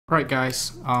Alright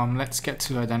guys, let's get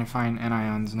to identifying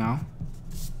anions now.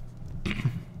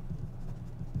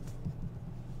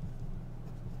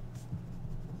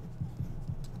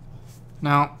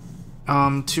 Now,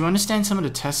 to understand some of the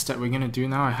tests that we're going to do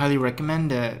now, I highly recommend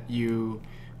that you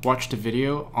watch the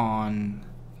video on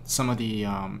some of the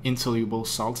insoluble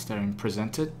salts that are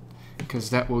presented, because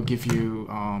that will give you,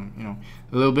 a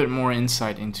little bit more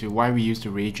insight into why we use the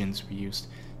reagents we used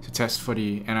to test for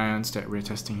the anions that we're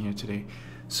testing here today.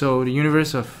 So the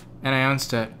universe of anions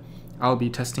that I'll be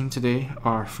testing today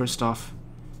are, first off,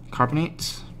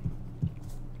 carbonates,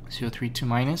 CO3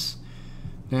 2-.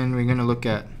 Then we're going to look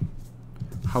at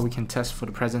how we can test for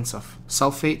the presence of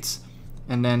sulfates,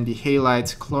 and then the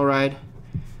halides, chloride,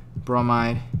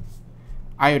 bromide,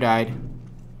 iodide,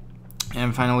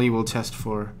 and finally we'll test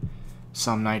for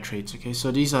some nitrates. Okay,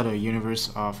 so these are the universe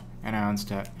of anions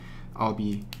that I'll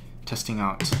be testing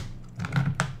out.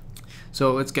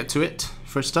 So let's get to it.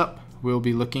 First up, we'll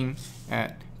be looking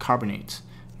at carbonates.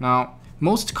 Now,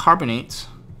 most carbonates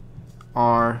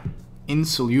are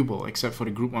insoluble except for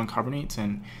the group 1 carbonates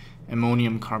and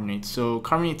ammonium carbonates. So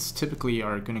carbonates typically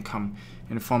are going to come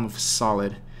in the form of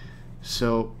solid.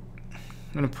 So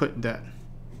I'm going to put that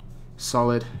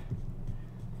solid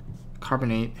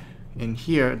carbonate in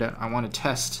here that I want to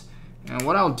test. And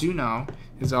what I'll do now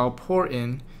is I'll pour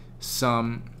in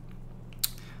some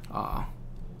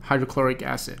hydrochloric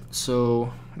acid.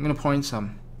 So I'm going to pour in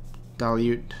some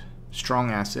dilute strong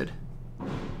acid,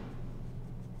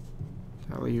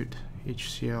 dilute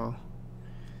HCl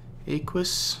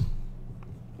aqueous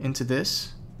into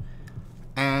this,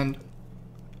 and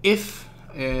if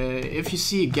you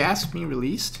see a gas being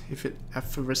released, if it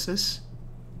effervesces,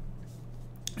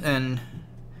 then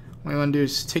what you want to do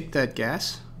is take that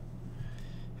gas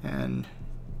and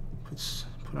put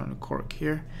on a cork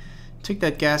here. Take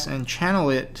that gas and channel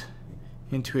it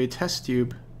into a test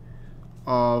tube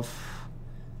of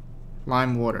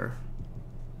lime water.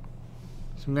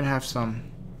 So I'm going to have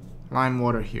some lime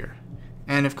water here.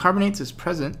 And if carbonates is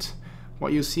present,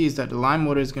 what you'll see is that the lime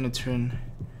water is going to turn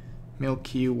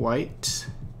milky white.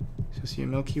 So you see a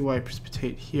milky white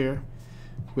precipitate here,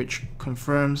 which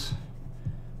confirms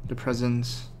the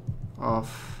presence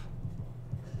of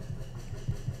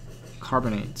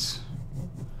carbonates.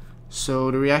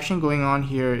 So the reaction going on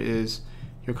here is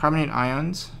your carbonate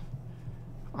ions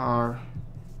are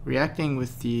reacting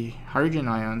with the hydrogen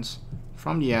ions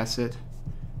from the acid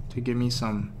to give me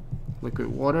some liquid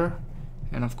water,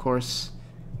 and of course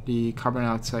the carbon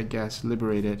dioxide gas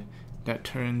liberated that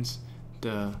turns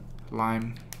the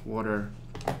lime water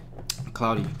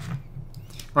cloudy.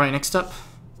 Alright, next up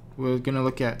we're going to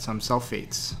look at some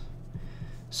sulfates.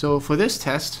 So for this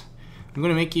test, I'm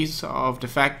going to make use of the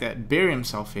fact that barium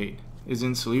sulfate is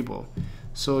insoluble.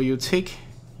 So you take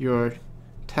your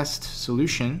test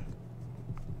solution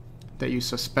that you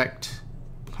suspect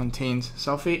contains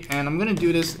sulfate, and I'm going to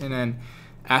do this in an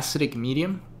acidic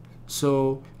medium.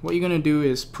 So what you're going to do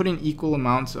is put in equal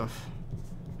amounts of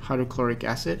hydrochloric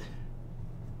acid,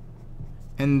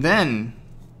 and then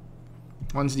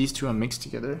once these two are mixed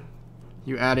together,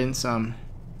 you add in some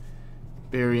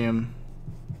barium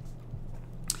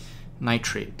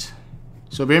nitrate.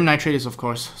 So barium nitrate is of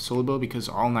course soluble because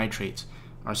all nitrates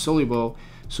are soluble.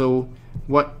 So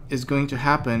what is going to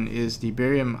happen is the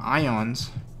barium ions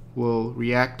will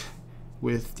react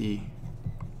with the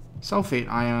sulfate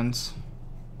ions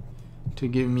to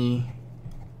give me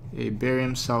a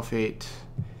barium sulfate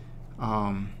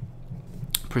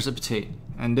precipitate,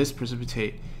 and this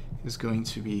precipitate is going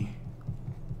to be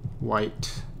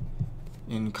white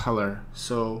in color.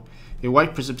 So a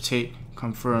white precipitate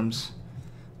confirms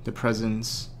the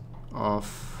presence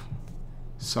of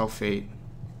sulfate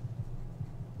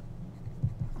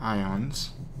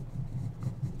ions.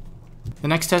 The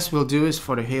next test we'll do is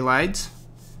for the halides.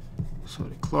 So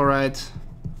the chlorides,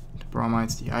 the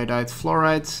bromides, the iodides,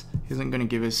 fluorides isn't going to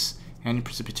give us any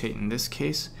precipitate in this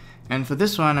case. And for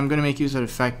this one, I'm going to make use of the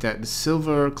fact that the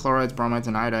silver, chlorides, bromides,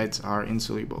 and iodides are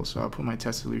insoluble. So I'll put my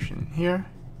test solution in here.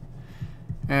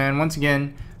 And once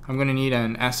again, I'm going to need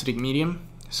an acidic medium.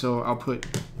 So I'll put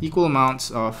equal amounts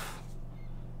of,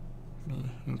 let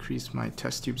me increase my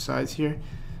test tube size here.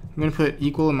 I'm going to put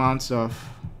equal amounts of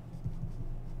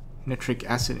nitric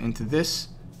acid into this,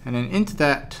 and then into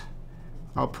that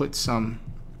I'll put some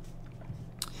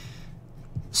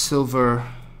silver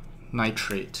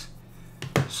nitrate.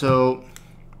 So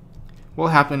what will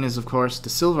happen is, of course, the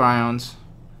silver ions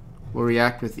will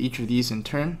react with each of these in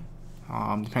turn,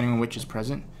 depending on which is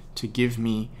present, to give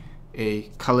me a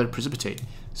colored precipitate.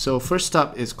 So first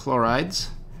up is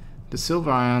chlorides. The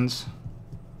silver ions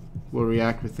will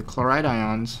react with the chloride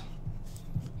ions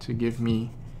to give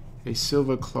me a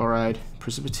silver chloride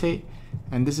precipitate,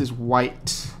 and this is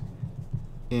white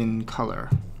in color.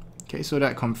 Okay, so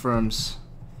that confirms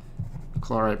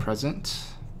chloride present.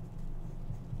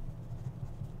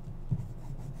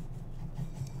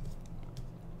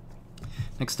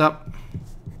 Next up,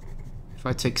 if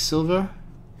I take silver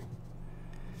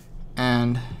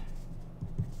and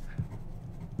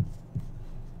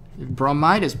if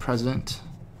bromide is present,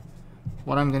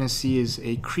 what I'm going to see is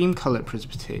a cream colored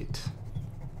precipitate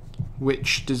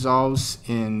which dissolves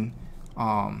in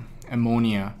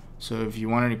ammonia. So if you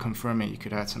wanted to confirm it, you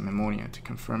could add some ammonia to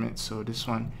confirm it. So this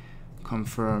one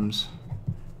confirms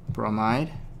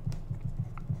bromide.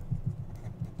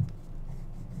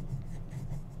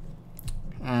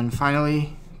 And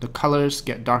finally, the colors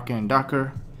get darker and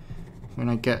darker. When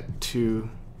I get to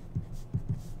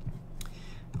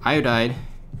iodide,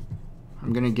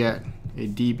 I'm going to get a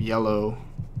deep yellow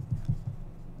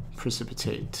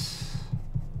precipitate.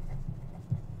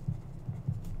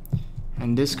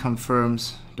 And this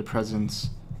confirms the presence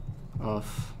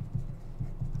of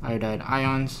iodide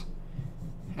ions.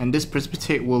 And this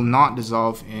precipitate will not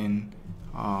dissolve in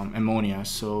ammonia,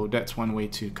 so that's one way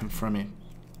to confirm it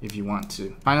if you want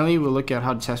to. Finally, we'll look at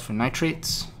how to test for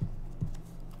nitrates.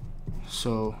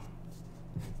 So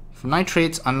for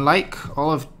nitrates, unlike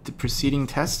all of the preceding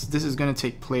tests, this is going to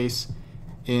take place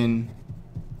in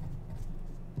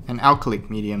an alkalic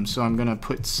medium. So I'm going to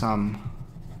put some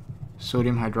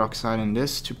sodium hydroxide in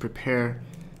this to prepare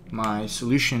my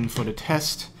solution for the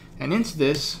test. And into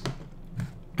this,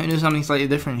 I do something slightly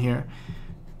different here.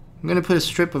 I'm going to put a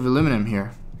strip of aluminum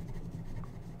here.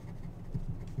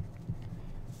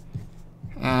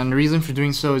 And the reason for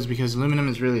doing so is because aluminum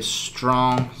is really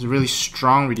strong. It's a really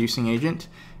strong reducing agent.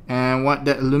 And what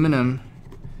that aluminum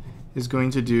is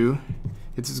going to do,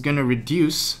 it's going to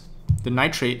reduce the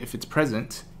nitrate, if it's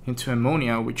present, into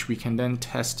ammonia, which we can then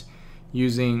test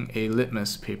using a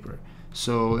litmus paper.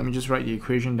 So let me just write the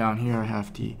equation down here. I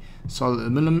have the solid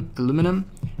aluminum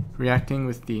reacting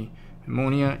with the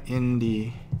ammonia in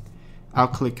the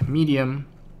alkalic medium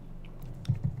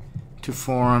to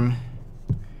form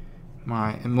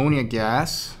my ammonia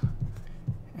gas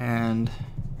and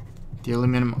the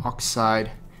aluminum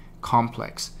oxide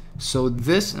complex. So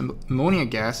this ammonia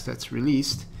gas that's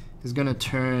released is going to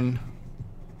turn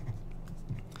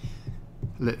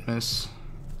litmus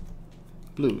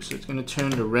blue. So it's going to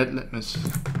turn the red litmus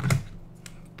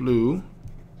blue,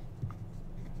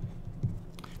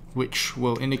 which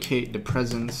will indicate the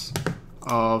presence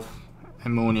of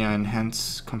ammonia and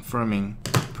hence confirming the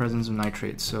presence of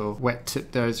nitrate. So wet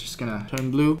tip there is just going to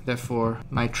turn blue, therefore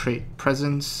nitrate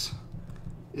presence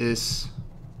is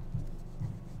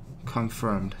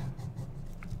confirmed.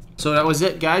 So that was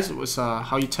it, guys. It was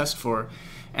how you test for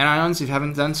anions. If you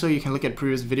haven't done so, you can look at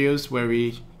previous videos where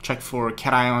we check for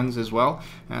cations as well.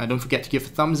 Don't forget to give a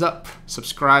thumbs up,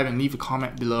 subscribe, and leave a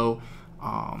comment below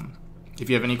if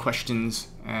you have any questions,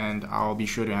 and I'll be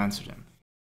sure to answer them.